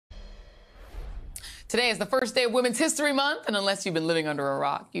Today is the first day of Women's History Month, and unless you've been living under a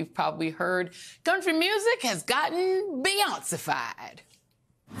rock, you've probably heard country music has gotten Beyoncé-fied.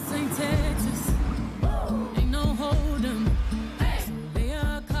 St. Texas, ain't no hold'em. Lay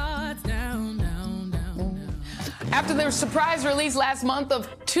our cards down, down, down, down. After their surprise release last month of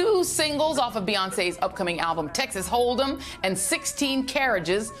 2 singles off of Beyoncé's upcoming album, Texas Hold'em and 16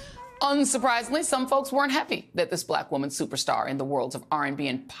 Carriages, unsurprisingly, some folks weren't happy that this black woman superstar in the worlds of R&B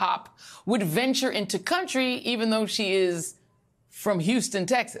and pop would venture into country, even though she is from Houston,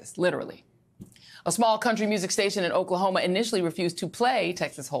 Texas, literally. A small country music station in Oklahoma initially refused to play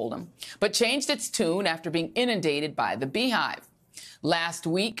Texas Hold'em, but changed its tune after being inundated by the Beehive. Last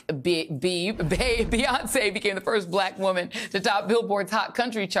week, Beyoncé became the first black woman to top Billboard's Hot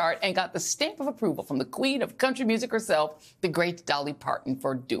Country chart and got the stamp of approval from the queen of country music herself, the great Dolly Parton,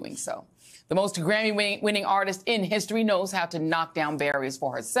 for doing so. The most Grammy-winning artist in history knows how to knock down barriers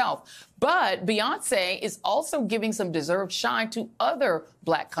for herself. But Beyoncé is also giving some deserved shine to other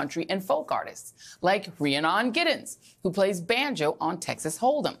black country and folk artists, like Rhiannon Giddens, who plays banjo on Texas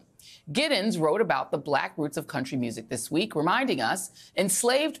Hold'em. Giddens wrote about the black roots of country music this week, reminding us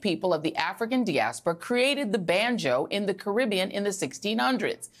enslaved people of the African diaspora created the banjo in the Caribbean in the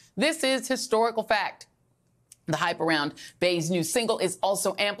 1600s. This is historical fact. The hype around Bey's new single is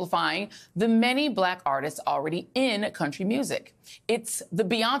also amplifying the many black artists already in country music. It's the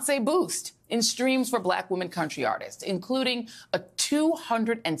Beyoncé boost in streams for black women country artists, including a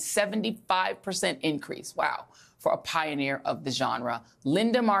 275% increase. Wow. For a pioneer of the genre,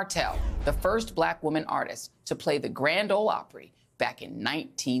 Linda Martell, the first black woman artist to play the Grand Ole Opry back in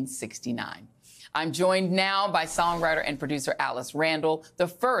 1969. I'm joined now by songwriter and producer Alice Randall, the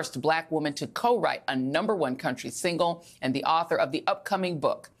first black woman to co-write a #1 country single and the author of the upcoming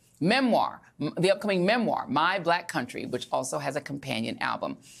book, memoir, My Black Country, which also has a companion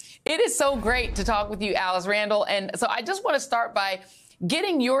album. It is so great to talk with you, Alice Randall. And so I just want to start by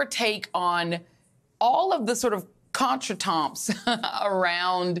getting your take on all of the sort of contretemps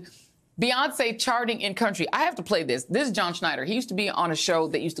around Beyoncé charting in country. I have to play this. This is John Schneider. He used to be on a show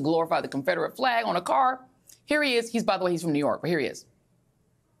that used to glorify the Confederate flag on a car. Here he is. By the way, he's from New York, but here he is.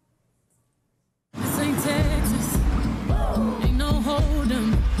 St. Texas, ain't no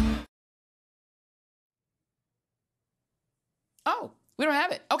hold'em. Oh. We don't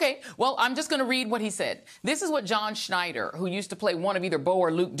have it. Okay, well, I'm just going to read what he said. This is what John Schneider, who used to play one of either Bo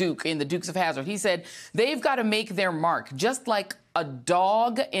or Luke Duke in the Dukes of Hazzard, he said, they've got to make their mark, just like a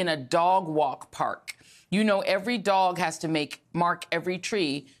dog in a dog walk park. You know, every dog has to mark every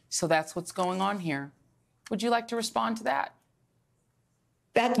tree, so that's what's going on here. Would you like to respond to that?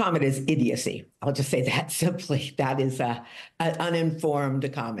 That comment is idiocy. I'll just say that simply. That is an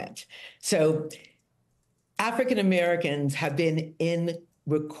uninformed comment. So African Americans have been in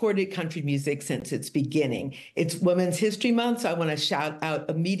recorded country music since its beginning. It's Women's History Month, so I want to shout out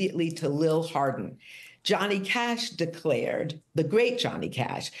immediately to Lil Hardin. Johnny Cash declared, the great Johnny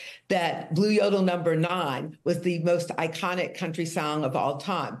Cash, that Blue Yodel No. 9 was the most iconic country song of all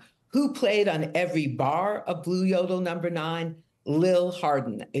time. Who played on every bar of Blue Yodel No. 9? Lil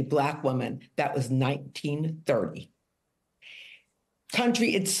Hardin, a black woman. That was 1930.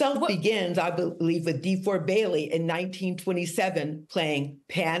 Country itself begins, I believe, with D4 Bailey in 1927 playing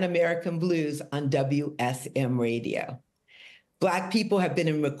Pan American Blues on WSM radio. Black people have been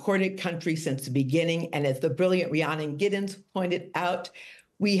in recorded country since the beginning, and as the brilliant Rhiannon Giddens pointed out,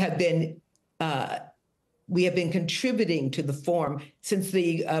 we have been contributing to the form since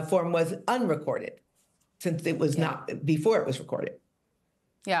the form was unrecorded, since it was not before it was recorded.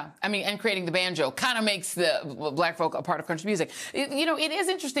 Yeah, I mean, and creating the banjo kind of makes the black folk a part of country music. It is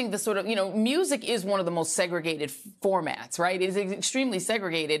interesting, the sort of, music is one of the most segregated formats, right? It is extremely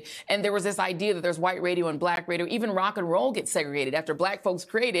segregated. And there was this idea that there's white radio and black radio. Even rock and roll gets segregated. After black folks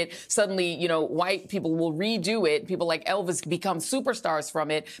create it, suddenly, white people will redo it. People like Elvis become superstars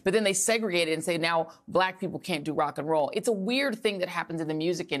from it. But then they segregate it and say now black people can't do rock and roll. It's a weird thing that happens in the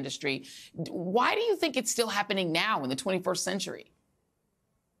music industry. Why do you think it's still happening now in the 21st century?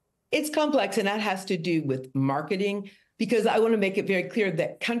 It's complex, and that has to do with marketing, because I want to make it very clear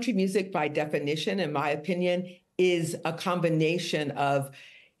that country music, by definition, in my opinion, is a combination of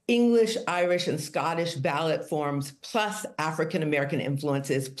English, Irish, and Scottish ballad forms, plus African-American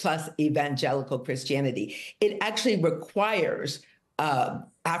influences, plus evangelical Christianity. It actually requires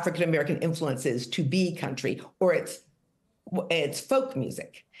African-American influences to be country, or it's folk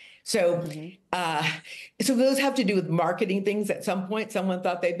music. So, so those have to do with marketing things. At some point, someone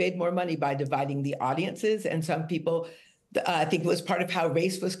thought they made more money by dividing the audiences. And some people, I think it was part of how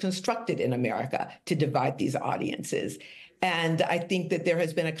race was constructed in America, to divide these audiences. And I think that there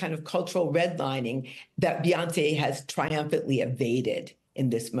has been a kind of cultural redlining that Beyoncé has triumphantly evaded in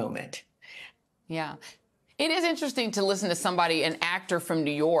this moment. Yeah. It is interesting to listen to somebody, an actor from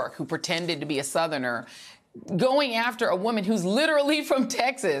New York who pretended to be a Southerner, going after a woman who's literally from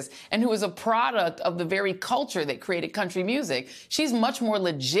Texas and who is a product of the very culture that created country music. She's much more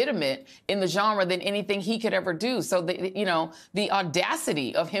legitimate in the genre than anything he could ever do. So, the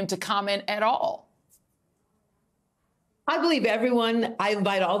audacity of him to comment at all. I believe everyone. I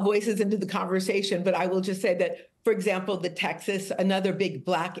invite all voices into the conversation, but I will just say that, for example, the Texas, another big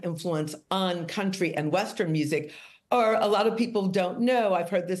Black influence on country and Western music, or a lot of people don't know. I've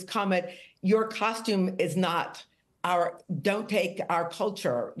heard this comment, your costume is not don't take our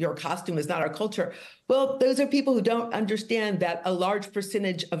culture. Your costume is not our culture. Well, those are people who don't understand that a large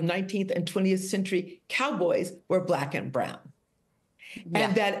percentage of 19th and 20th century cowboys were Black and brown. Yeah.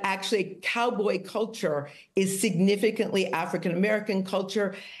 And that actually cowboy culture is significantly African-American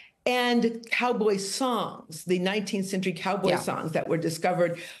culture. And cowboy songs, the 19th century cowboy songs that were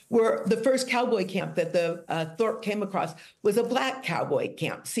discovered, were the first cowboy camp that the Thorpe came across was a Black cowboy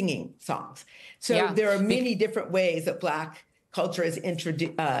camp singing songs. So there are many different ways that Black culture has entered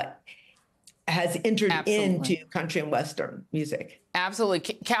into country and Western music. Absolutely.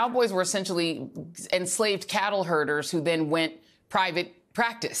 Cowboys were essentially enslaved cattle herders who then went private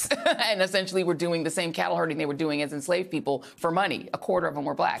practice and essentially were doing the same cattle herding they were doing as enslaved people for money. A quarter of them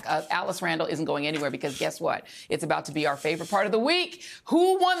were Black. Alice Randall isn't going anywhere because guess what? It's about to be our favorite part of the week.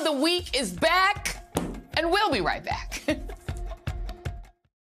 Who Won the Week is back, and we'll be right back.